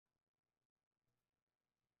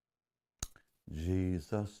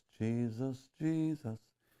Jesus, Jesus, Jesus,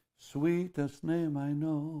 sweetest name I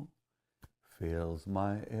know, fills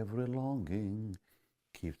my every longing,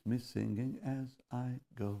 keeps me singing as I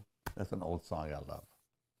go. That's an old song I love.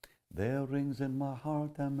 There rings in my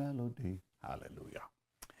heart a melody. Hallelujah.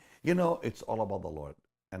 You know, it's all about the Lord.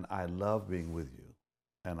 And I love being with you.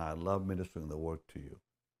 And I love ministering the word to you.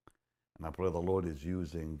 And I pray the Lord is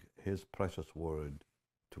using his precious word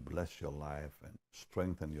to bless your life and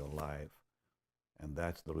strengthen your life. And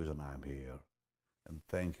that's the reason I'm here. And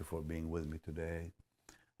thank you for being with me today.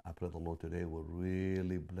 I pray the Lord today will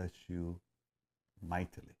really bless you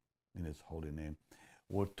mightily in his holy name.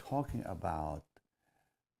 We're talking about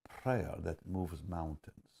prayer that moves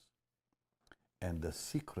mountains and the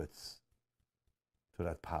secrets to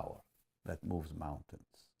that power that moves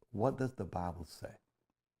mountains. What does the Bible say?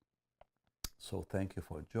 So thank you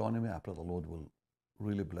for joining me. I pray the Lord will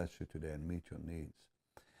really bless you today and meet your needs.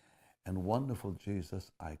 And wonderful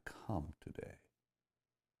Jesus, I come today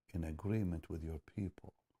in agreement with your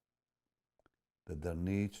people that their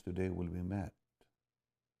needs today will be met.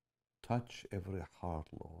 Touch every heart,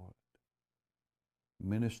 Lord.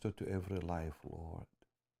 Minister to every life, Lord.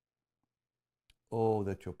 Oh,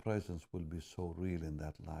 that your presence will be so real in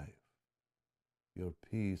that life. Your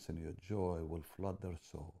peace and your joy will flood their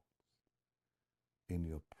souls. In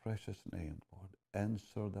your precious name, Lord,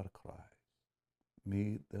 answer their cries.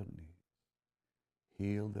 Meet their needs.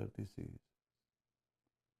 Heal their disease.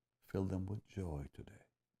 Fill them with joy today.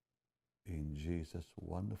 In Jesus'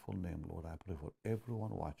 wonderful name, Lord, I pray for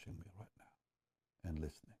everyone watching me right now and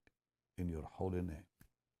listening. In your holy name.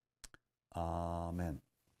 Amen.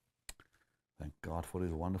 Thank God for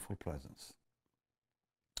his wonderful presence.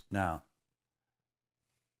 Now,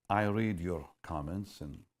 I read your comments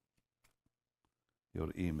and your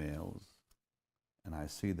emails, and I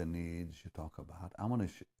see the needs you talk about. I want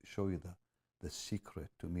to show you the secret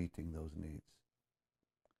to meeting those needs,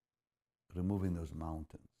 removing those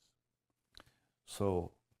mountains.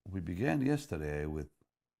 So we began yesterday with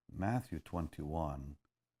Matthew 21,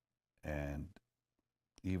 and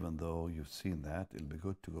even though you've seen that, it'll be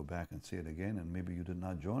good to go back and see it again, and maybe you did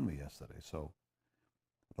not join me yesterday. So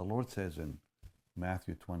the Lord says in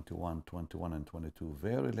Matthew 21, 21 and 22,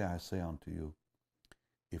 verily I say unto you,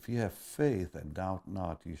 if ye have faith and doubt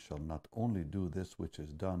not, ye shall not only do this which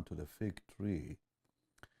is done to the fig tree,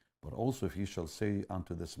 but also if ye shall say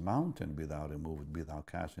unto this mountain, be thou removed, be thou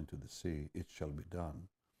cast into the sea, it shall be done.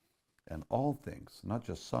 And all things, not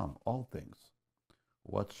just some, all things,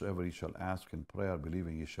 whatsoever ye shall ask in prayer,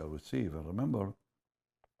 believing ye shall receive. And remember,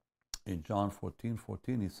 in John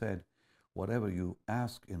 14:14, he said, whatever you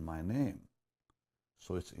ask in my name.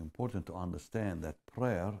 So it's important to understand that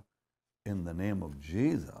prayer in the name of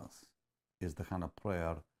Jesus is the kind of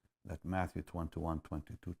prayer that Matthew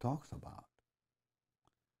 21:22 talks about.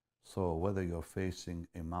 So whether you're facing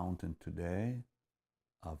a mountain today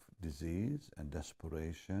of disease and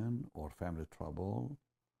desperation or family trouble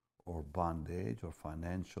or bondage or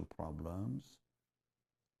financial problems,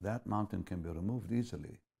 that mountain can be removed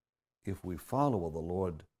easily if we follow what the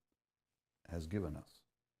Lord has given us.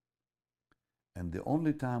 And the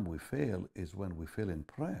only time we fail is when we fail in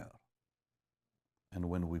prayer. And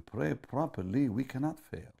when we pray properly, we cannot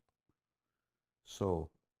fail. So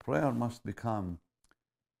prayer must become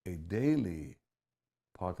a daily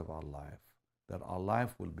part of our life, that our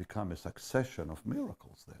life will become a succession of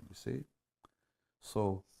miracles then, you see.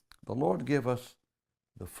 So the Lord gave us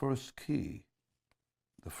the first key,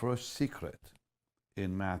 the first secret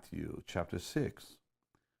in Matthew chapter 6,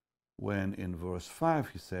 when in verse 5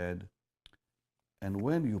 he said, and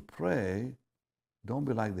when you pray, don't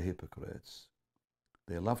be like the hypocrites.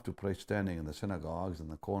 They love to pray standing in the synagogues and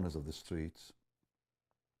the corners of the streets,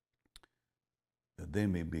 that they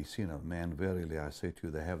may be seen of men. Verily I say to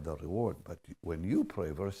you, they have their reward. But when you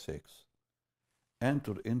pray, verse 6,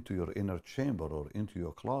 enter into your inner chamber or into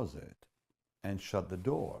your closet and shut the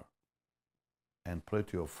door and pray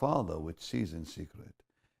to your Father which sees in secret.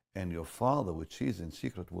 And your Father which sees in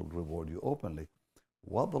secret will reward you openly.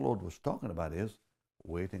 What the Lord was talking about is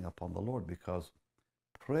waiting upon the Lord, because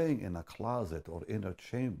praying in a closet or inner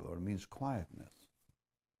chamber means quietness.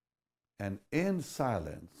 And in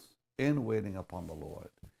silence, in waiting upon the Lord,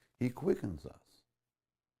 he quickens us.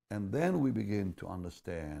 And then we begin to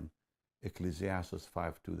understand Ecclesiastes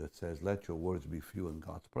 5:2 that says, let your words be few in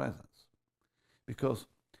God's presence. Because,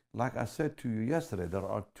 like I said to you yesterday, there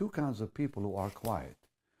are two kinds of people who are quiet.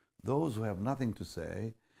 Those who have nothing to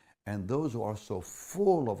say, and those who are so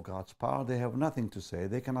full of God's power, they have nothing to say.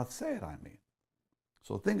 They cannot say it, I mean.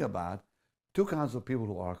 So think about two kinds of people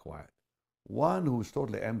who are quiet. One who is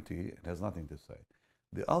totally empty and has nothing to say.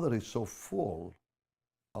 The other is so full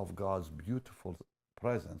of God's beautiful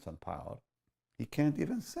presence and power, he can't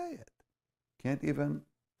even say it, can't even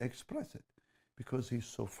express it, because he's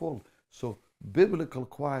so full. So biblical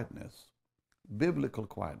quietness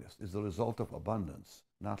is the result of abundance,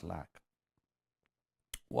 not lack.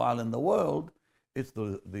 While in the world, it's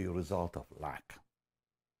the result of lack.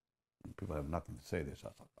 People have nothing to say, they just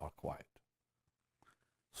are quiet.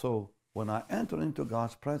 So when I enter into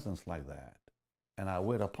God's presence like that, and I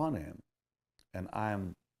wait upon him, and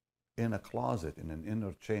I'm in a closet, in an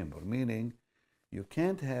inner chamber, meaning you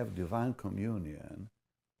can't have divine communion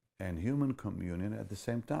and human communion at the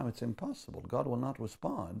same time. It's impossible. God will not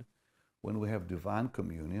respond when we have divine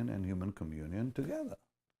communion and human communion together,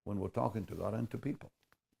 when we're talking to God and to people.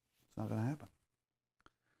 It's not going to happen.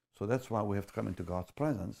 So that's why we have to come into God's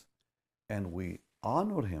presence, and we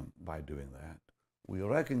honor him by doing that. We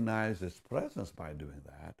recognize his presence by doing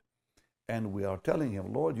that, and we are telling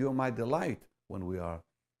him, Lord, you're my delight, when we are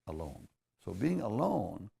alone. So being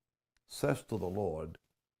alone says to the Lord,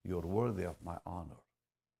 you're worthy of my honor.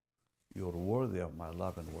 You're worthy of my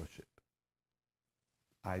love and worship.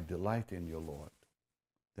 I delight in you, Lord.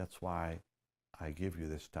 That's why I give you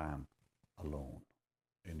this time alone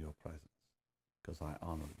in your presence, because I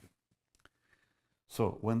honor you.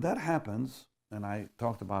 So when that happens, and I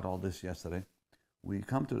talked about all this yesterday, we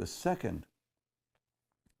come to the second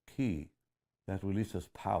key that releases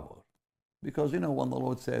power. Because, when the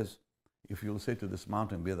Lord says, if you'll say to this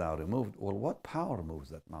mountain, be thou removed, well, what power moves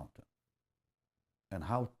that mountain? And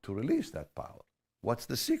how to release that power? What's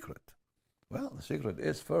the secret? Well, the secret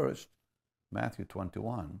is first, Matthew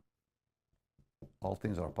 21, all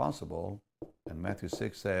things are possible, and Matthew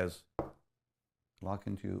 6 says,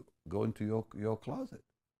 go into your closet.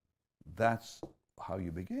 That's how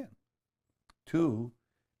you begin. 2,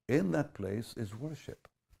 in that place is worship,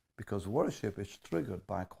 because worship is triggered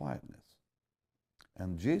by quietness.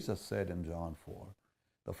 And Jesus said in John 4,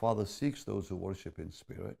 the Father seeks those who worship in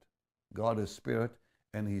spirit. God is spirit,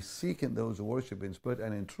 and he's seeking those who worship in spirit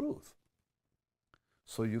and in truth.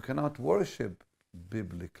 So you cannot worship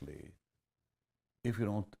biblically if you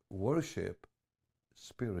don't worship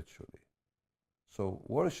spiritually. So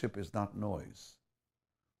worship is not noise.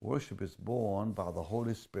 Worship is born by the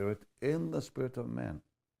Holy Spirit in the spirit of men.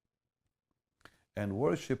 And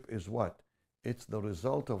worship is what? It's the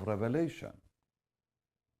result of revelation.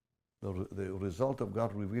 The result of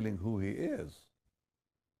God revealing who he is.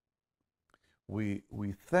 We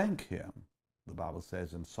thank him, the Bible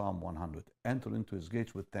says in Psalm 100, enter into his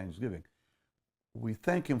gates with thanksgiving. We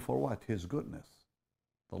thank him for what? His goodness.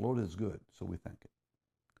 The Lord is good, so we thank him.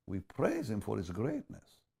 We praise him for his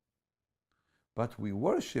greatness. But we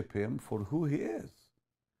worship him for who he is.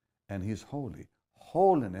 And he's holy.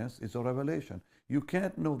 Holiness is a revelation. You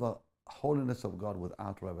can't know the holiness of God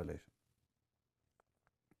without revelation.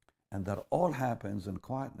 And that all happens in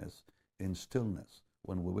quietness, in stillness.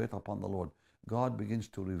 When we wait upon the Lord, God begins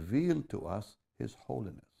to reveal to us his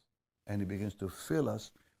holiness. And he begins to fill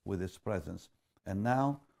us with his presence. And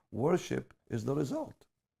now worship is the result.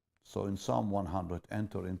 So in Psalm 100,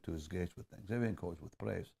 enter into his gates with thanksgiving, goes with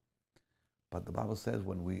praise. But the Bible says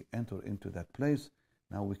when we enter into that place,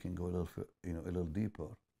 now we can go a little deeper.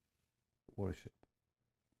 Worship.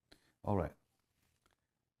 All right.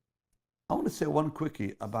 I want to say one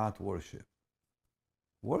quickie about worship.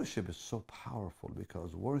 Worship is so powerful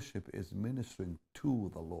because worship is ministering to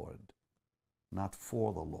the Lord, not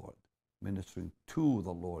for the Lord. Ministering to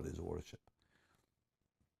the Lord is worship.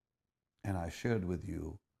 And I shared with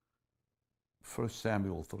you 1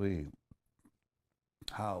 Samuel 3,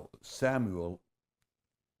 how Samuel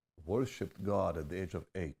worshipped God at the age of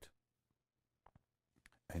 8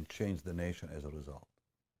 and changed the nation as a result.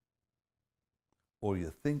 Or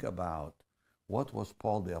you think about what was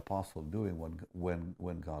Paul the Apostle doing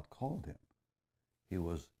when God called him? He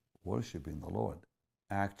was worshiping the Lord.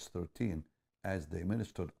 Acts 13, as they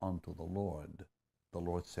ministered unto the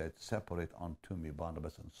Lord said, separate unto me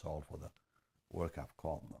Barnabas and Saul for the work I've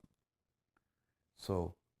called them.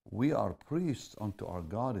 So we are priests unto our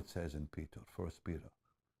God, it says in Peter, 1 Peter.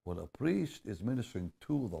 Well, a priest is ministering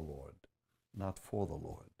to the Lord, not for the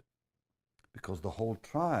Lord. Because the whole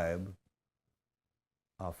tribe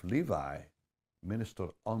of Levi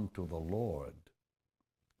ministered unto the Lord.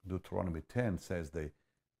 Deuteronomy 10 says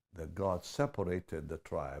that God separated the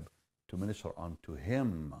tribe to minister unto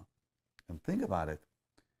him. And think about it,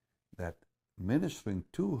 that ministering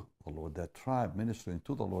to the Lord, that tribe ministering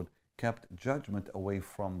to the Lord, kept judgment away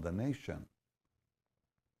from the nation.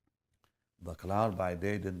 The cloud by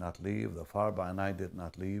day did not leave, the fire by night did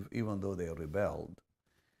not leave, even though they rebelled.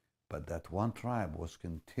 But that one tribe was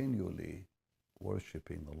continually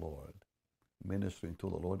worshiping the Lord, ministering to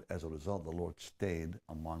the Lord. As a result, the Lord stayed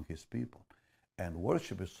among his people. And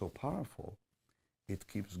worship is so powerful, it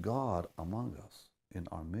keeps God among us, in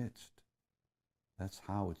our midst. That's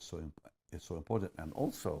how it's so important. And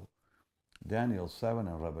also, Daniel 7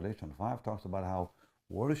 and Revelation 5 talks about how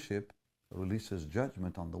worship releases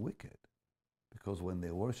judgment on the wicked. Because when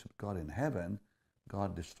they worshiped God in heaven,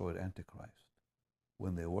 God destroyed Antichrist.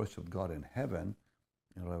 When they worshiped God in heaven,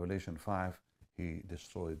 in Revelation 5, he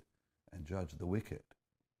destroyed and judged the wicked.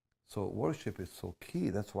 So worship is so key.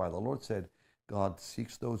 That's why the Lord said, God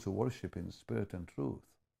seeks those who worship in spirit and truth.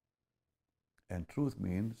 And truth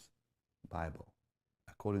means Bible,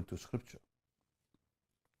 according to Scripture.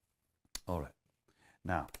 All right.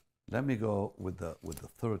 Now, let me go with the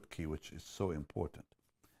third key, which is so important.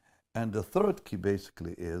 And the third key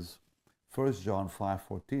basically is 1 John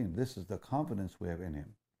 5:14. This is the confidence we have in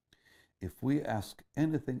him. If we ask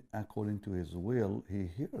anything according to his will, he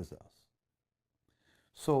hears us.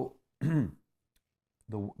 So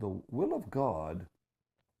the will of God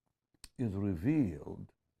is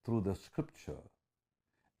revealed through the Scripture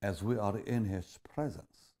as we are in his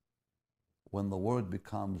presence. When the Word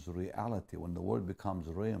becomes reality, when the Word becomes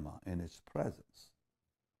Rhema in his presence.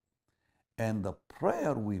 And the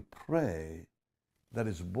prayer we pray that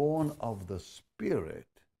is born of the Spirit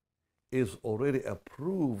is already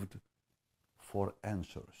approved for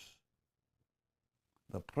answers.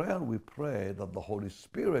 The prayer we pray that the Holy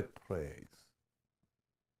Spirit prays.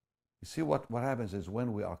 You see, what happens is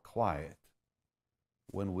when we are quiet,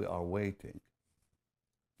 when we are waiting,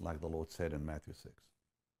 like the Lord said in Matthew 6,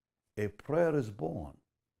 a prayer is born.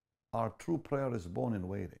 Our true prayer is born in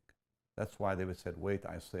waiting. That's why David said, wait,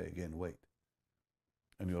 I say again, wait.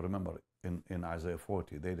 And you remember in Isaiah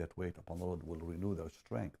 40, they that wait upon the Lord will renew their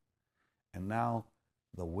strength. And now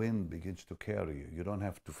the wind begins to carry you. You don't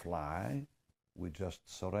have to fly. We just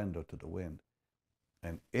surrender to the wind.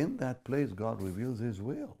 And in that place, God reveals his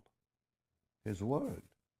will, his word.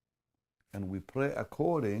 And we pray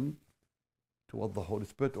according to what the Holy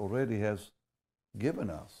Spirit already has given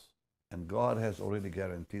us. And God has already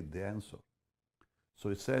guaranteed the answer. So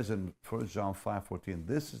it says in 1 John 5:14,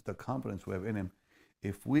 this is the confidence we have in him.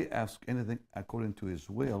 If we ask anything according to his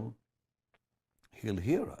will, he'll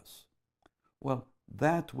hear us. Well,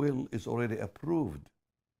 that will is already approved,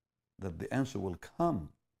 that the answer will come.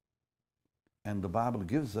 And the Bible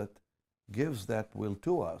gives that will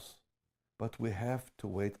to us. But we have to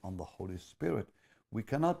wait on the Holy Spirit. We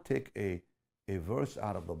cannot take a verse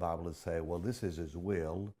out of the Bible and say, well, this is his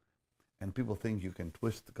will, and people think you can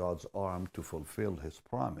twist God's arm to fulfill his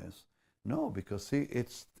promise. No, because see,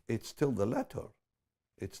 it's still the letter.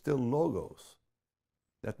 It's still logos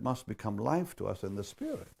that must become life to us in the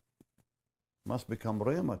Spirit. Must become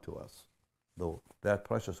rhema to us, though that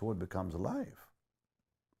precious word becomes life.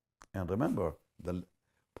 And remember,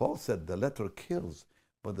 Paul said the letter kills,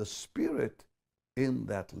 but the Spirit in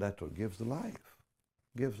that letter gives life.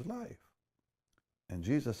 Gives life. And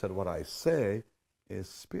Jesus said, what I say is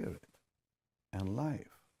spirit and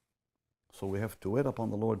life. So we have to wait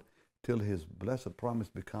upon the Lord till his blessed promise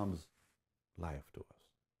becomes life to us.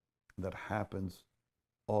 That happens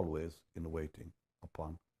always in waiting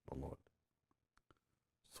upon the Lord.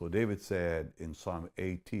 So David said in Psalm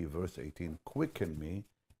 80, verse 18, quicken me,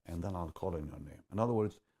 and then I'll call on your name. In other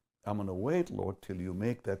words, I'm going to wait, Lord, till you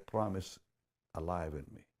make that promise alive in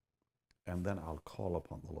me. And then I'll call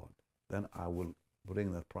upon the Lord. Then I will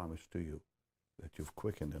bring that promise to you that you've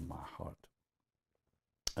quickened in my heart.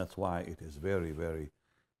 That's why it is very, very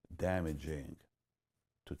damaging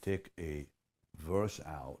to take a verse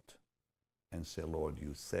out and say, Lord,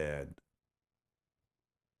 you said,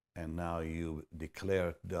 and now you declare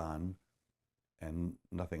it done, and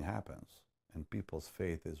nothing happens. And people's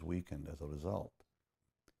faith is weakened as a result.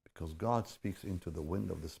 Because God speaks into the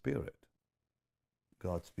wind of the Spirit.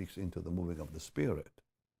 God speaks into the moving of the Spirit.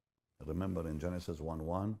 Remember in Genesis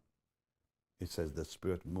 1:1, it says the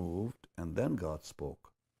Spirit moved and then God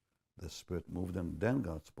spoke. The Spirit moved and then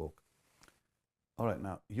God spoke. All right,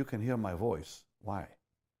 now you can hear my voice. Why?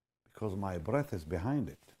 Because my breath is behind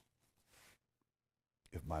it.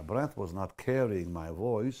 If my breath was not carrying my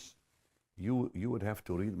voice, you would have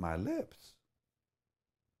to read my lips.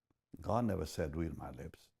 God never said, read my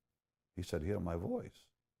lips. He said, hear my voice.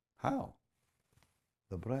 How?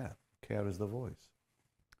 The breath carries the voice.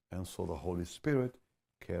 And so the Holy Spirit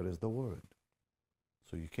carries the word.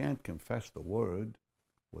 So you can't confess the word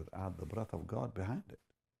without the breath of God behind it.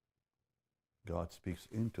 God speaks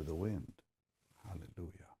into the wind.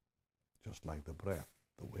 Hallelujah. Just like the breath,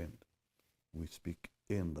 the wind. We speak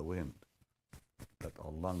in the wind that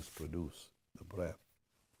our lungs produce, the breath,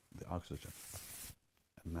 the oxygen.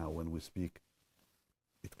 And now when we speak,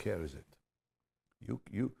 it carries it.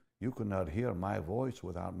 You could not hear my voice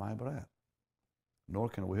without my breath, nor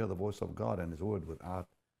can we hear the voice of God and His Word without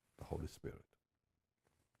the Holy Spirit.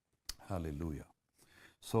 Hallelujah.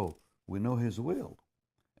 So we know His will,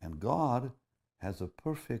 and God has a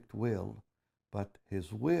perfect will, but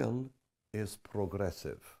His will is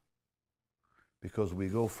progressive, because we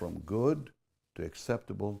go from good to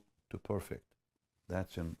acceptable to perfect.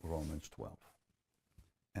 That's in Romans 12.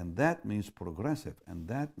 And that means progressive, and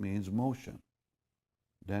that means motion.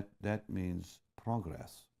 That means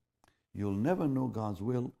progress. You'll never know God's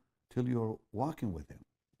will till you're walking with Him,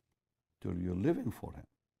 till you're living for Him.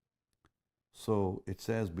 So it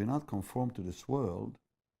says, be not conformed to this world,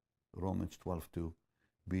 Romans 12:2,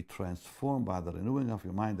 be transformed by the renewing of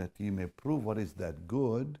your mind, that ye may prove what is that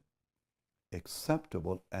good,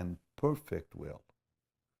 acceptable, and perfect will.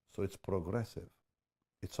 So it's progressive.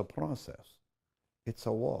 It's a process. It's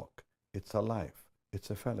a walk. It's a life.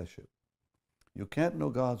 It's a fellowship. You can't know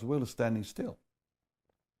God's will standing still.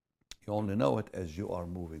 You only know it as you are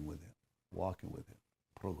moving with Him, walking with Him,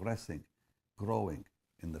 progressing, growing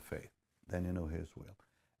in the faith. Then you know His will.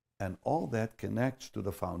 And all that connects to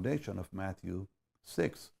the foundation of Matthew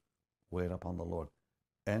 6. Wait upon the Lord.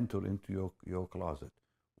 Enter into your closet.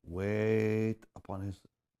 Wait upon His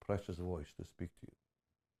precious voice to speak to you.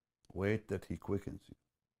 Wait that He quickens you.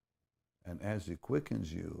 And as He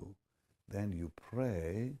quickens you, then you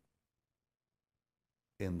pray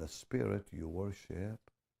in the Spirit, you worship,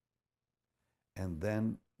 and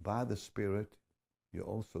then by the Spirit, you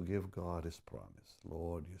also give God His promise.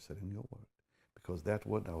 Lord, you said in your word, because that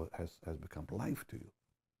word now has become life to you,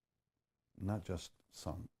 not just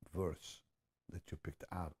some verse that you picked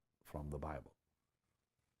out from the Bible.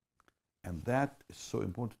 And that is so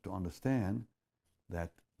important to understand,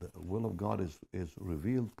 that the will of God is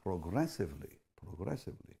revealed progressively.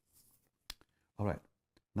 All right,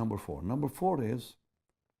 number 4. Number 4 is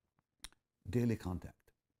daily contact.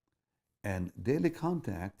 And daily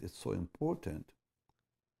contact is so important.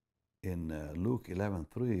 In Luke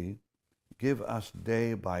 11:3, give us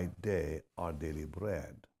day by day our daily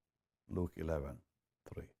bread. Luke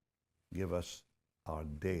 11:3. Give us our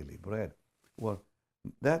daily bread. Well,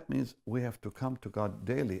 that means we have to come to God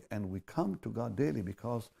daily, and we come to God daily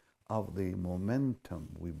because of the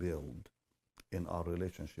momentum we build in our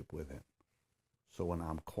relationship with Him. So when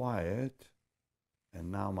I'm quiet,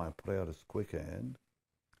 and now my prayer is quickened,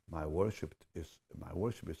 my worship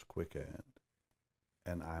is quickened,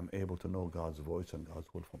 and I'm able to know God's voice and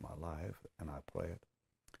God's will for my life, and I pray it.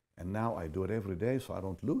 And now I do it every day, so I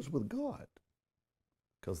don't lose with God.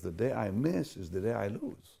 Because the day I miss is the day I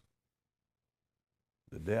lose.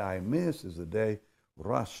 The day I miss is the day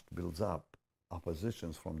rust builds up,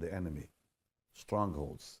 oppositions from the enemy,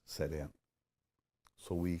 strongholds set in.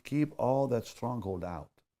 So we keep all that stronghold out.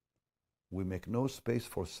 We make no space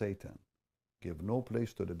for Satan. Give no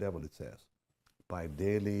place to the devil, it says, by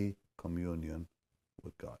daily communion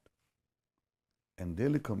with God. And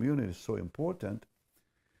daily communion is so important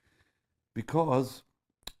because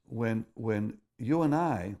when you and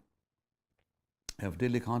I have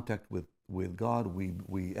daily contact with God,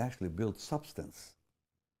 we actually build substance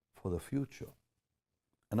for the future.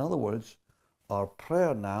 In other words, our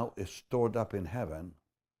prayer now is stored up in heaven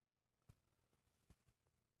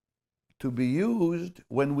to be used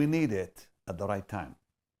when we need it at the right time.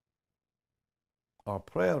 Our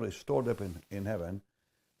prayer is stored up in heaven,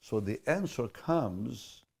 so the answer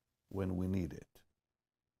comes when we need it.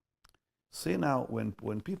 See now,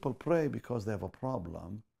 when people pray because they have a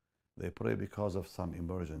problem, they pray because of some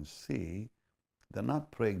emergency, they're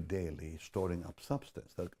not praying daily, storing up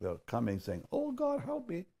substance. They're coming saying, oh God, help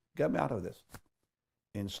me, get me out of this.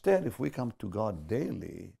 Instead, if we come to God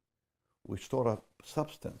daily, we store up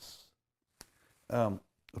substance.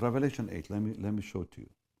 Revelation 8, let me show it to you.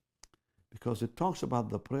 Because it talks about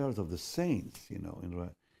the prayers of the saints,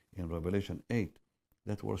 in Revelation 8,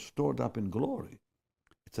 that were stored up in glory.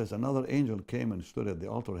 It says, another angel came and stood at the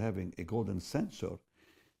altar having a golden censer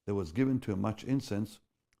that was given to him much incense,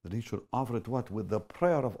 that he should offer it what? With the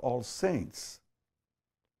prayer of all saints.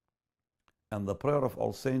 And the prayer of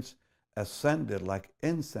all saints ascended like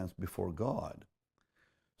incense before God.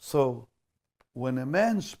 So when a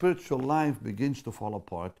man's spiritual life begins to fall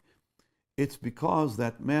apart, it's because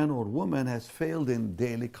that man or woman has failed in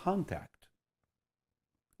daily contact.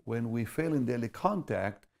 When we fail in daily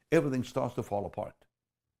contact, everything starts to fall apart.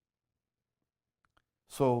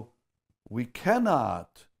 So we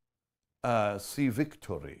cannot see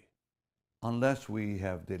victory unless we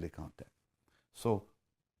have daily contact. So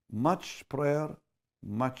much prayer,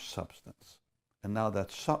 much substance. And now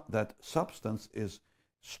that substance is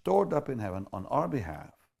stored up in heaven on our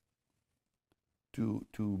behalf to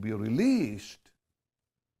be released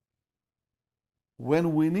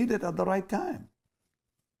when we need it at the right time.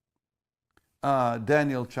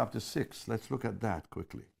 Daniel chapter 6, let's look at that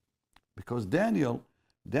quickly. Because Daniel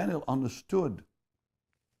understood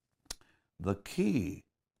the key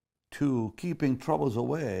to keeping troubles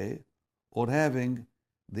away or having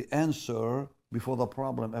the answer before the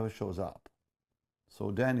problem ever shows up.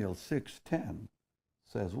 So Daniel 6:10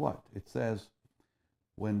 says what? It says,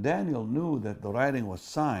 when Daniel knew that the writing was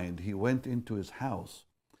signed, he went into his house,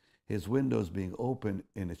 his windows being open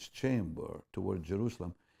in its chamber toward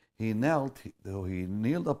Jerusalem. He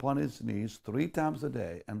kneeled upon his knees 3 times a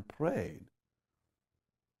day and prayed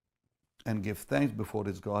and give thanks before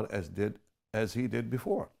his God as he did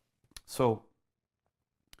before. So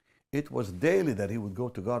it was daily that he would go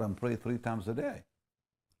to God and pray 3 times a day.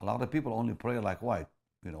 A lot of people only pray like what?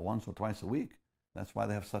 Once or twice a week. That's why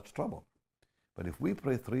they have such trouble. But if we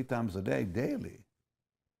pray 3 times a day daily,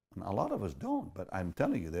 and a lot of us don't, but I'm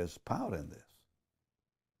telling you, there's power in this.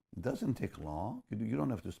 It doesn't take long. You don't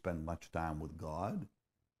have to spend much time with God.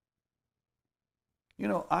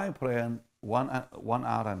 I pray 1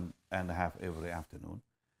 hour and a half every afternoon,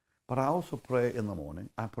 but I also pray in the morning.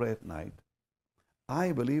 I pray at night.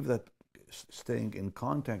 I believe that staying in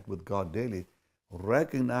contact with God daily,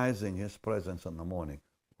 recognizing His presence in the morning,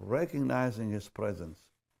 recognizing His presence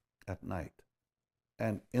at night,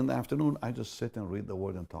 and in the afternoon, I just sit and read the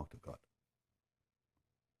Word and talk to God.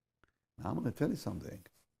 Now, I'm going to tell you something.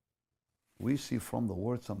 We see from the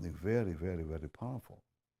Word something very, very, very powerful.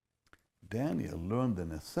 Daniel learned the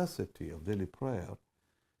necessity of daily prayer,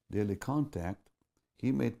 daily contact.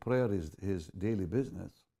 He made prayer his daily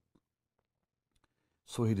business.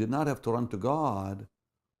 So he did not have to run to God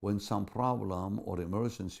when some problem or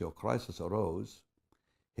emergency or crisis arose.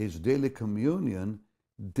 His daily communion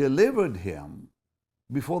delivered him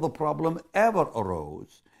before the problem ever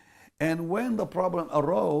arose. And when the problem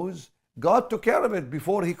arose, God took care of it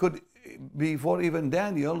before even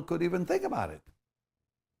Daniel could even think about it.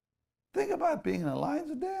 Think about being in a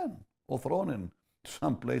lion's den or thrown in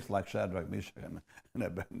some place like Shadrach, Meshach, and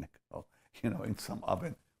Abednego, in some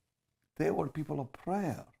oven. They were people of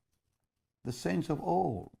prayer. The saints of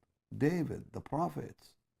old, David, the prophets.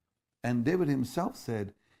 And David himself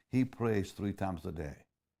said he prays 3 times a day.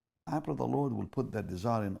 I pray the Lord will put that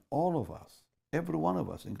desire in all of us, every one of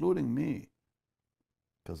us, including me,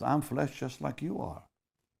 because I'm flesh just like you are.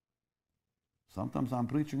 Sometimes I'm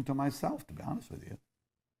preaching to myself, to be honest with you.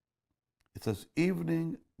 It says,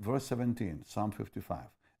 evening, verse 17, Psalm 55,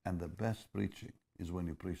 and the best preaching is when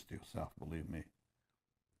you preach to yourself, believe me.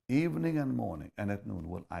 Evening and morning and at noon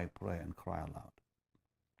will I pray and cry aloud,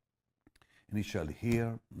 and he shall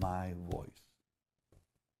hear my voice.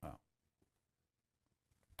 Wow.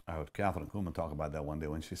 I heard Catherine Kuhlman talk about that one day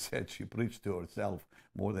when she said she preached to herself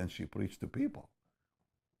more than she preached to people.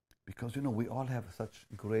 Because, we all have such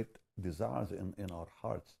great desires in our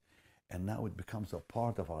hearts, and now it becomes a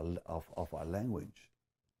part of our language,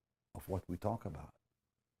 of what we talk about.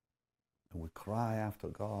 And we cry after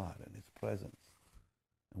God and His presence.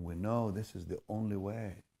 And we know this is the only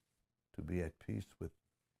way to be at peace with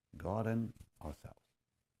God and ourselves.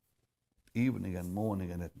 Evening and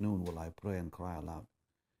morning and at noon will I pray and cry aloud,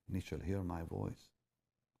 and He shall hear my voice.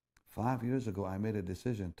 5 years ago, I made a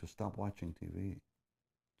decision to stop watching TV.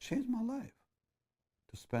 Changed my life.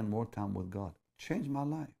 To spend more time with God. Changed my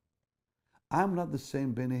life. I'm not the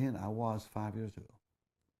same Benny Hinn I was 5 years ago.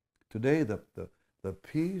 Today, the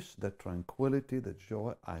peace, the tranquility, the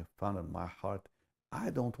joy I found in my heart, I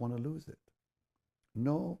don't want to lose it.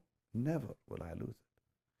 No, never will I lose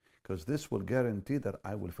it. Because this will guarantee that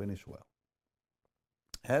I will finish well.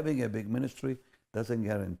 Having a big ministry doesn't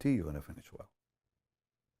guarantee you're going to finish well.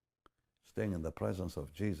 Staying in the presence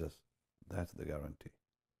of Jesus, that's the guarantee.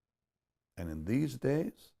 And in these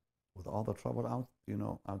days, with all the trouble out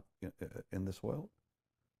in this world,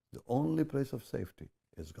 the only place of safety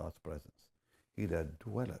is God's presence. He that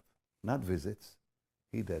dwelleth, not visits,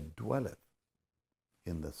 he that dwelleth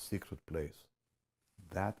in the secret place,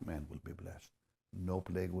 that man will be blessed. No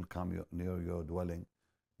plague will come near your dwelling.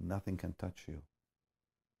 Nothing can touch you.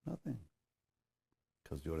 Nothing.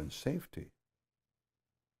 Because you're in safety.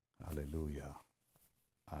 Hallelujah.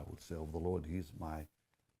 I will say of the Lord, He's my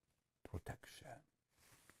protection.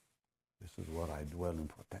 This is where I dwell in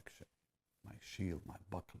protection. My shield, my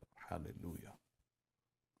buckler. Hallelujah.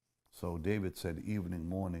 So David said, evening,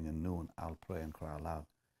 morning, and noon, I'll pray and cry aloud,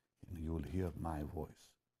 and you will hear my voice.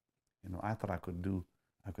 I thought I could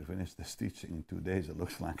finish this teaching in 2 days. It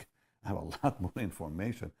looks like I have a lot more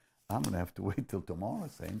information. I'm going to have to wait till tomorrow,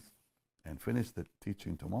 saints. and finish the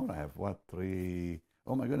teaching tomorrow. I have what,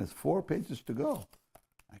 4 pages to go.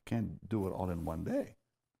 I can't do it all in one day.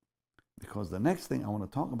 Because the next thing I want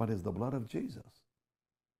to talk about is the blood of Jesus.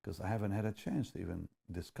 Because I haven't had a chance to even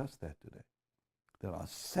discuss that today. There are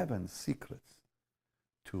 7 secrets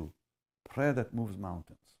to prayer that moves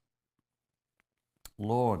mountains.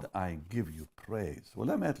 Lord, I give you praise. Well,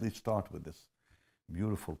 let me at least start with this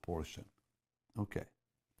beautiful portion. Okay,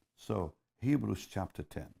 so Hebrews chapter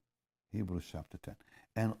 10. Hebrews chapter 10.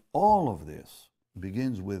 And all of this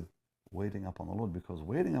begins with waiting upon the Lord, because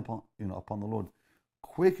waiting upon the Lord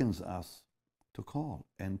quickens us to call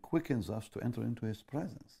and quickens us to enter into His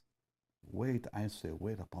presence. Wait, I say,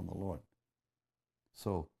 wait upon the Lord.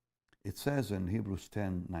 So it says in Hebrews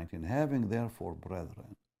 10:19, having therefore,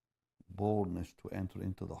 brethren, boldness to enter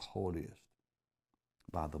into the holiest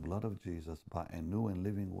by the blood of Jesus, by a new and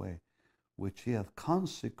living way, which He hath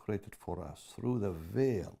consecrated for us through the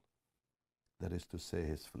veil, that is to say,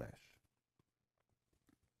 His flesh.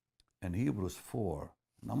 And Hebrews 4,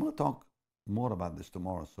 and I'm going to talk more about this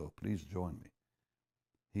tomorrow, so please join me.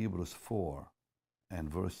 Hebrews 4 and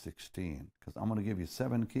verse 16, because I'm going to give you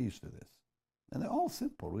 7 keys to this. And they're all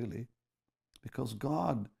simple, really, because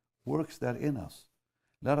God works that in us.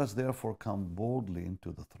 Let us therefore come boldly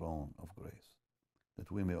into the throne of grace,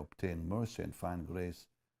 that we may obtain mercy and find grace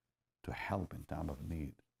to help in time of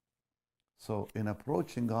need. So in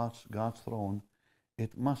approaching God's throne,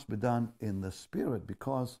 it must be done in the Spirit,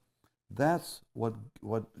 because that's what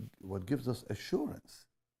gives us assurance.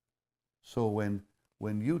 So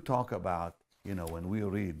when you talk about, when we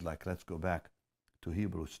read, like, let's go back to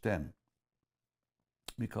Hebrews 10,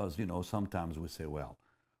 because, sometimes we say, well,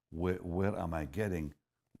 where am I getting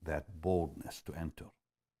that boldness to enter?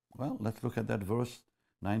 Well, let's look at that verse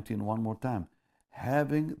 19 one more time.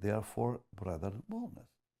 Having, therefore, brethren, boldness.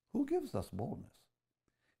 Who gives us boldness?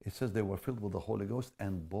 It says they were filled with the Holy Ghost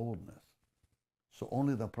and boldness. So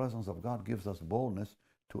only the presence of God gives us boldness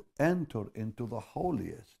to enter into the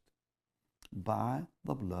holiest by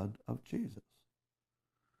the blood of Jesus.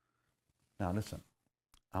 Now listen,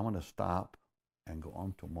 I'm going to stop and go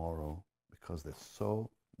on tomorrow, because there's so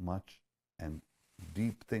much and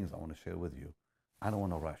deep things I want to share with you. I don't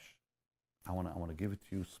want to rush. I want to give it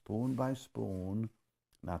to you spoon by spoon,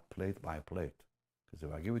 not plate by plate. Because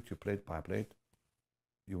if I give it to you plate by plate,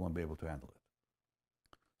 you won't be able to handle it.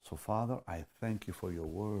 So Father, I thank you for your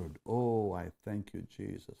word. Oh, I thank you,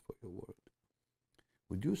 Jesus, for your word.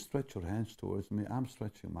 Would you stretch your hands towards me? I'm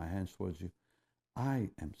stretching my hands towards you. I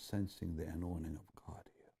am sensing the anointing of God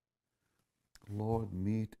here. Lord,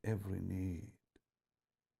 meet every need.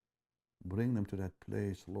 Bring them to that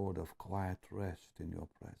place, Lord, of quiet rest in your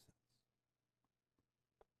presence,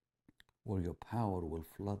 where your power will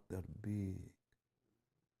flood their being.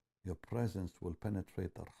 Your presence will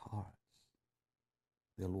penetrate their hearts.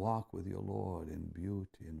 They'll walk with your Lord in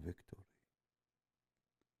beauty and victory.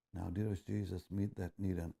 Now, dearest Jesus, meet that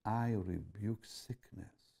need, and I rebuke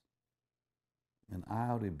sickness, and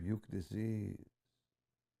I rebuke disease.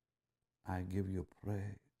 I give you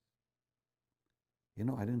praise.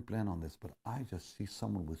 I didn't plan on this, but I just see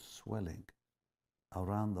someone with swelling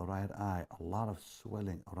around the right eye, a lot of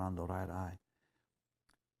swelling around the right eye.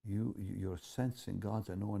 You're sensing God's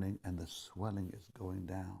anointing, and the swelling is going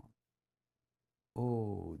down.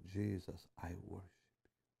 Oh, Jesus, I worship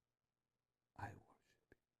you. I worship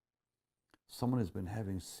you. Someone has been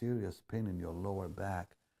having serious pain in your lower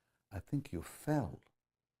back. I think you fell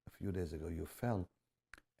a few days ago. You fell,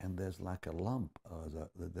 and there's like a lump.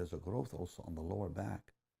 There's a growth also on the lower back.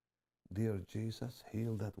 Dear Jesus,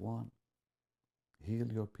 heal that one.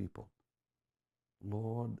 Heal your people.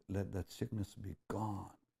 Lord, let that sickness be gone.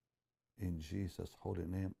 In Jesus' holy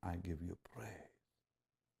name, I give you praise.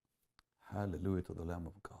 Hallelujah to the Lamb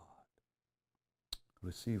of God.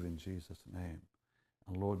 Receive in Jesus' name.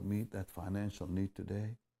 And Lord, meet that financial need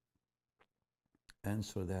today.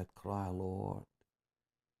 Answer that cry, Lord.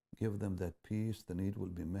 Give them that peace. The need will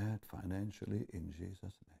be met financially in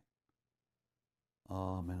Jesus' name.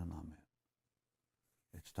 Amen and amen.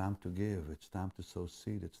 It's time to give. It's time to sow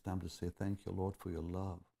seed. It's time to say thank you, Lord, for your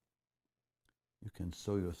love. You can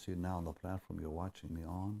sow your seed now on the platform you're watching me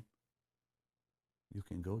on. You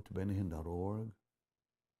can go to bennyhinn.org, or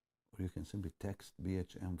you can simply text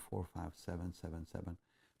BHM 45777,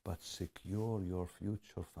 but secure your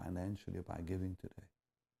future financially by giving today.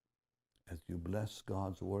 As you bless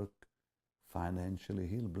God's work financially,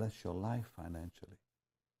 He'll bless your life financially.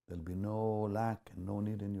 There'll be no lack and no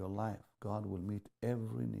need in your life. God will meet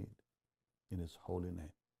every need in His holy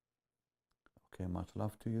name. Okay, much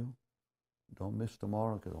love to you. Don't miss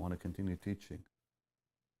tomorrow, because I want to continue teaching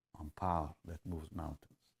on power that moves mountains.